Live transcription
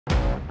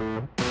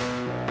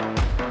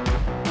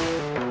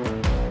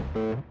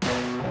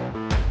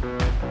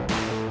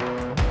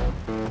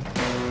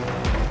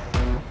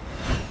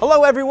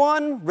Hello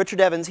everyone,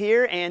 Richard Evans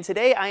here, and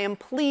today I am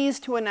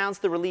pleased to announce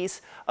the release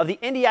of the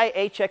NDI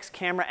HX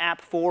Camera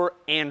app for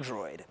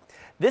Android.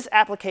 This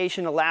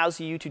application allows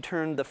you to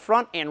turn the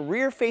front and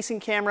rear facing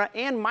camera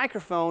and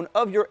microphone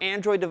of your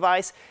Android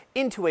device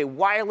into a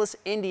wireless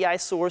NDI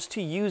source to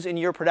use in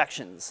your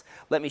productions.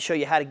 Let me show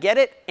you how to get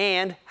it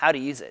and how to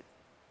use it.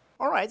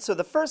 Alright, so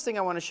the first thing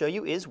I want to show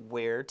you is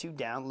where to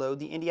download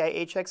the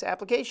NDI HX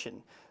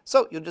application.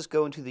 So you'll just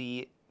go into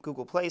the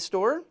Google Play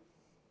Store.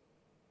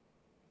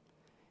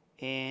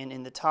 And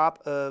in the top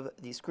of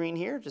the screen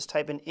here, just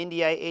type in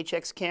NDI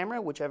HX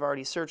Camera, which I've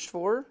already searched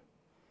for.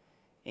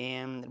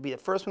 And it'll be the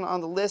first one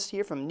on the list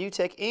here from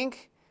NewTek Inc.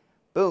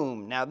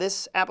 Boom. Now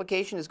this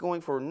application is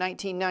going for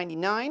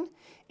 $19.99,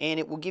 and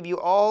it will give you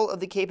all of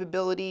the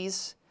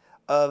capabilities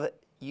of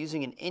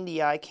using an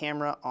NDI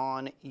camera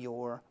on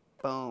your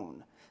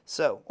phone,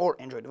 or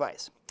Android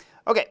device.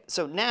 Okay,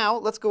 so now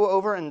let's go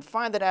over and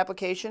find that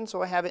application.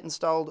 So I have it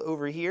installed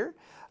over here.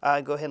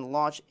 Go ahead and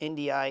launch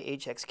NDI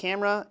HX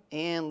Camera,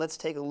 and let's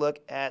take a look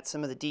at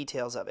some of the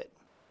details of it.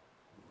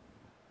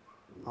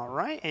 All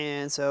right,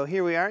 and so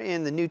here we are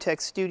in the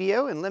NewTek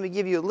Studio, and let me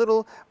give you a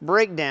little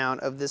breakdown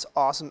of this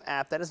awesome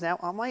app that is now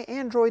on my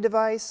Android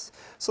device.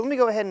 So let me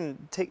go ahead and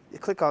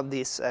click on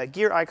this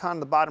gear icon in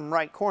the bottom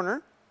right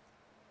corner.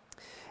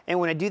 And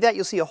when I do that,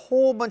 you'll see a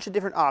whole bunch of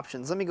different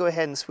options. Let me go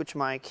ahead and switch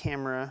my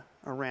camera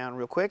around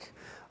real quick.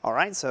 All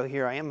right, so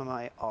here I am on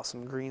my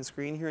awesome green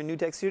screen here in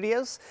NewTek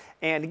Studios.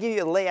 And to give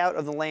you a layout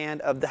of the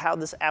land of how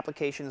this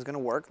application is going to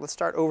work, let's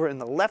start over in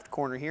the left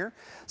corner here.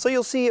 So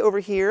you'll see over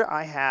here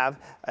I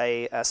have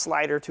a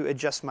slider to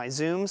adjust my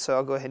zoom. So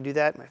I'll go ahead and do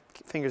that. My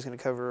finger's going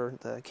to cover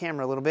the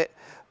camera a little bit.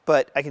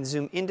 But I can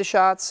zoom into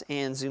shots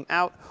and zoom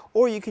out,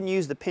 or you can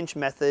use the pinch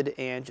method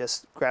and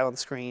just grab on the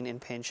screen and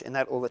pinch, and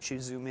that will let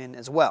you zoom in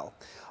as well.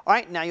 All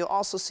right, now you'll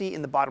also see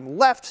in the bottom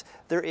left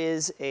there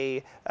is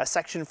a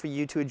section for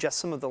you to adjust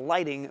some of the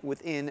lighting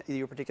within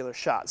your particular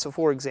shot. So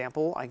for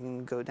example, I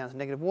can go down to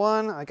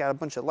 -1. I got a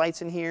bunch of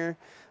lights in here.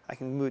 I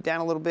can move it down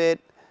a little bit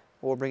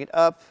or bring it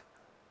up,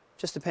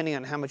 just depending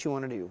on how much you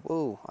want to do.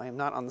 Whoa, I am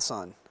not on the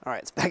sun. All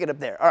right, let's back it up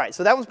there. All right,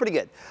 so that one's pretty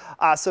good.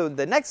 So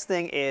the next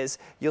thing is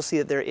you'll see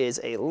that there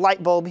is a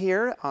light bulb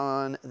here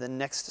on the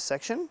next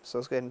section. So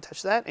let's go ahead and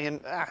touch that,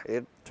 and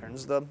it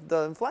turns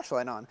the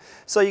flashlight on.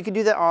 So you can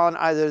do that on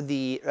either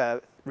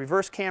the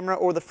reverse camera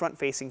or the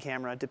front-facing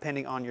camera,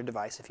 depending on your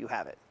device if you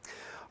have it.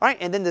 All right,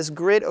 and then this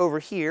grid over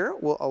here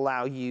will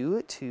allow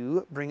you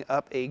to bring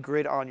up a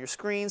grid on your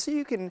screen so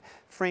you can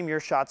frame your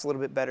shots a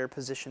little bit better,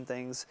 position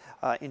things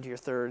into your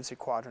thirds, your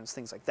quadrants,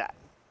 things like that.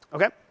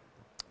 Okay?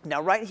 Now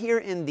right here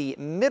in the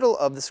middle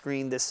of the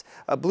screen, this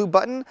blue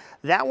button,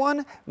 that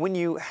one, when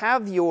you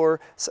have your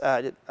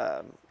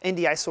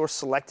NDI source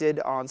selected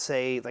on,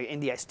 say, like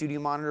NDI Studio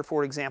Monitor,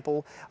 for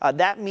example,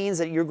 that means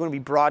that you're going to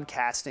be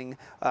broadcasting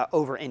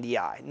over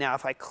NDI. Now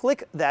if I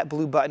click that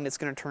blue button, it's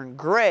going to turn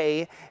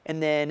gray,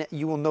 and then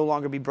you will no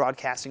longer be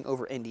broadcasting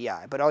over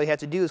NDI. But all you have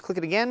to do is click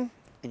it again,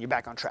 and you're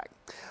back on track.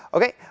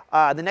 Okay,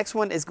 the next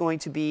one is going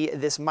to be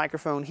this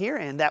microphone here,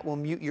 and that will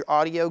mute your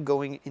audio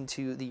going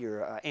into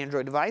your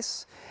Android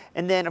device.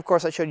 And then, of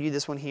course, I showed you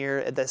this one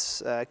here.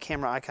 This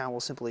camera icon will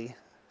simply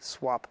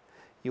swap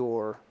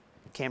your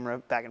camera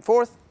back and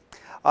forth.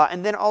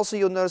 And then also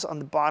you'll notice on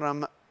the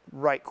bottom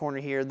right corner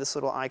here, this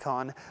little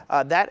icon,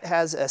 that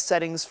has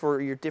settings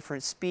for your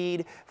different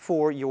speed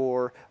for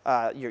your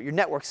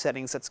network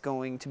settings that's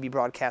going to be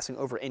broadcasting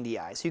over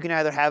NDI. So you can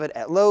either have it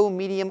at low,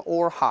 medium,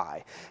 or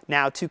high.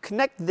 Now to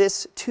connect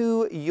this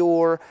to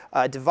your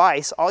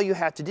device, all you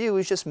have to do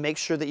is just make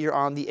sure that you're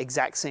on the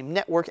exact same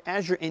network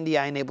as your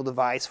NDI enabled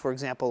device, for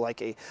example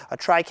like a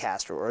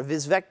TriCaster or a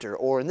VisVector,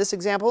 or in this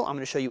example I'm going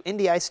to show you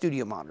NDI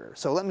Studio Monitor.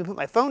 So let me put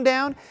my phone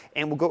down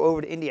and we'll go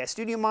over to NDI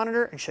Studio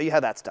Monitor and show you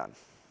how that's done.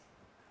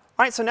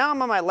 All right, so now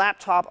I'm on my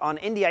laptop on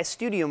NDI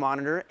Studio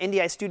Monitor.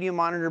 NDI Studio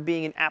Monitor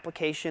being an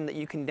application that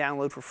you can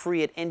download for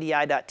free at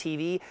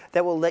ndi.tv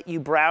that will let you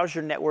browse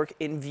your network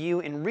and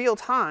view in real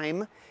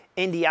time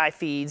NDI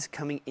feeds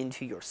coming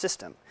into your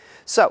system.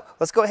 So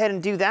let's go ahead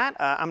and do that.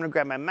 I'm going to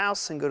grab my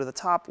mouse and go to the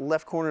top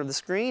left corner of the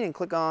screen and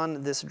click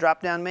on this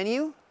drop-down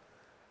menu.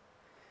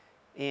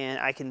 And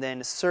I can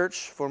then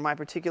search for my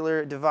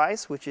particular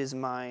device, which is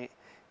my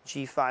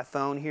G5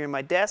 phone here in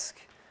my desk.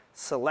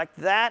 Select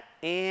that,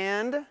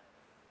 and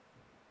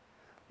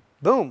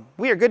boom,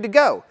 we are good to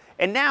go.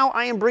 And now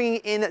I am bringing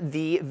in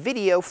the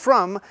video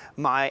from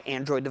my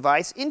Android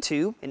device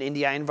into an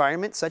NDI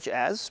environment such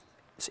as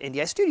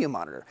NDI Studio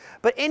Monitor.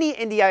 But any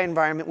NDI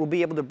environment will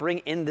be able to bring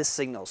in this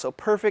signal. So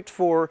perfect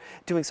for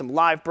doing some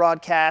live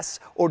broadcasts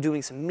or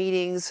doing some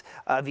meetings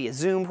via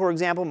Zoom, for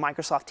example,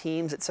 Microsoft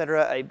Teams,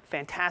 etc. A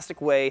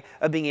fantastic way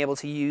of being able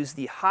to use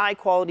the high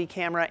quality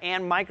camera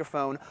and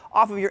microphone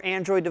off of your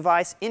Android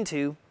device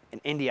into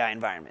an NDI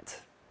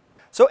environment.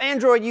 So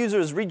Android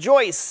users,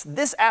 rejoice!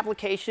 This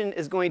application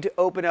is going to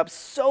open up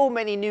so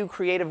many new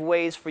creative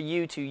ways for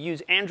you to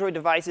use Android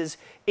devices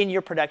in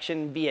your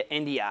production via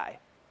NDI.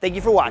 Thank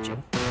you for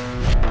watching.